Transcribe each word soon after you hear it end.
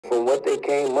From what they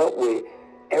came up with,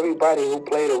 everybody who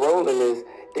played a role in this,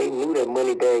 they knew that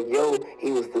Moneybagg Yo, he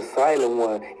was the silent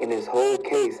one in this whole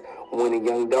case. When the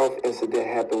Young Dolph incident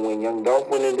happened, when Young Dolph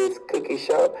went in this cookie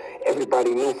shop,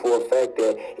 everybody knew for a fact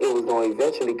that it was going to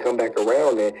eventually come back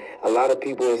around, and a lot of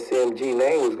people in CMG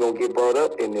name was going to get brought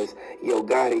up in this. Yo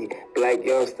Gotti, Black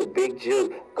Youngster, Big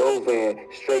Juke, Govan,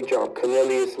 Straight Drop,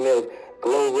 Cornelius Smith,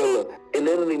 Glorilla. It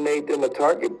literally made them a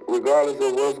target regardless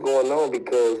of what's going on,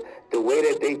 because the way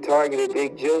that they targeted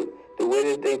Big Juke, the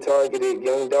way that they targeted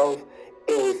Young Dolph,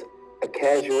 it was a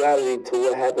casuality to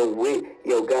what happened with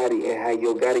Yo Gotti and how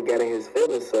Yo Gotti got in his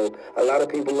feelings. So a lot of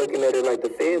people looking at it like the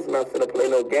feds not finna play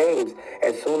no games.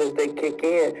 As soon as they kick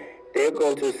in, they're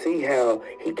going to see how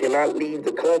he cannot leave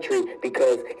the country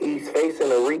because he's facing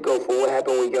a RICO for what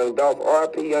happened with Young Dolph.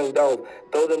 RIP Young Dolph.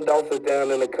 Throw them dolphins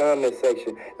down in the comment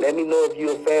section. Let me know if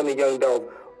you're a fan of Young Dolph.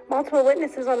 Multiple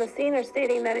witnesses on the scene are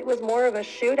stating that it was more of a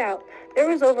shootout. There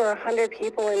was over 100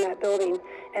 people in that building,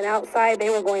 and outside they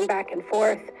were going back and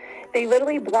forth. They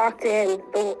literally blocked in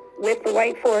with the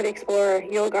white Ford Explorer,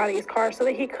 Yo Gotti's car, so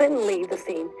that he couldn't leave the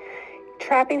scene,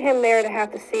 trapping him there to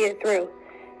have to see it through.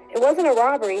 It wasn't a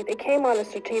robbery. They came on a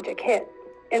strategic hit.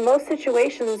 In most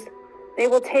situations, they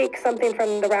will take something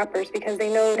from the rappers because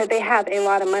they know that they have a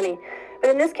lot of money. But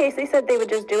in this case, they said they would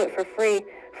just do it for free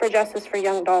for justice for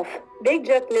Young Dolph. Big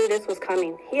Juke knew this was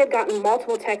coming. He had gotten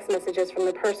multiple text messages from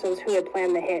the persons who had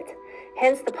planned the hit.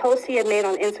 Hence the post he had made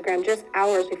on Instagram just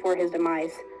hours before his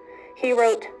demise. He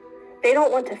wrote, "They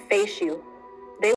don't want to face you.